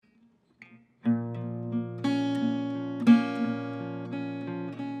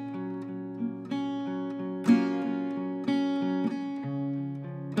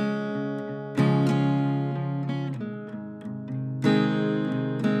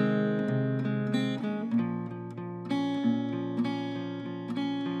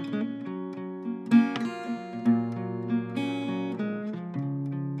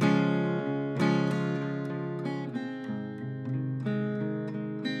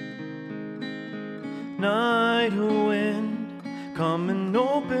night wind, come and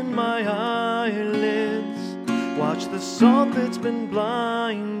open my eyelids. Watch the salt that's been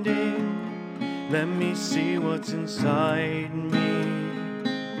blinding, let me see what's inside me.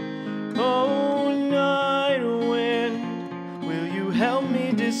 Oh, night wind, will you help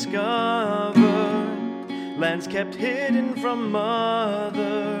me discover lands kept hidden from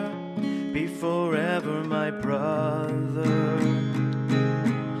mother? Be forever my brother.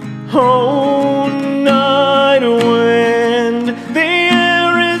 Oh, night wind, the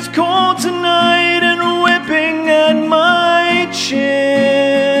air is cold tonight and whipping at my chin.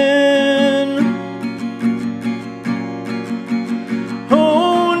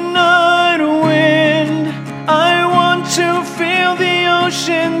 Oh, night wind, I want to feel the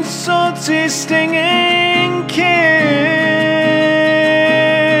ocean's salty stinging kiss.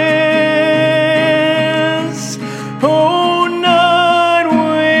 Oh, night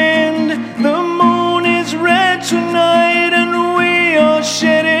wind, the moon is red tonight and we are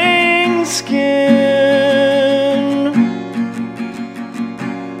shedding skin.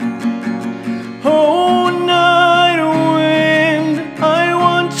 Oh, night wind, I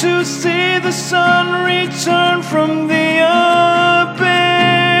want to see the sun return from the abyss.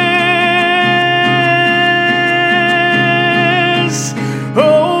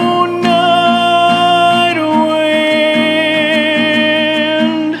 Oh, night wind.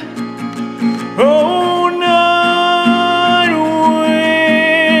 Oh, night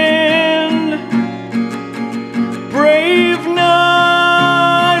wind. Brave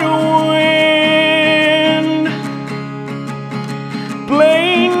night wind.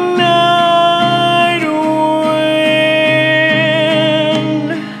 Plain night wind.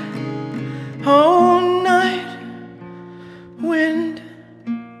 Oh, night wind.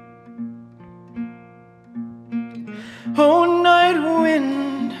 Oh, night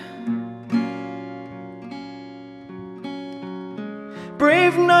wind.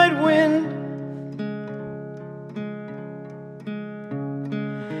 Brave night wind.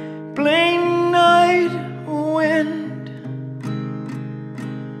 Blame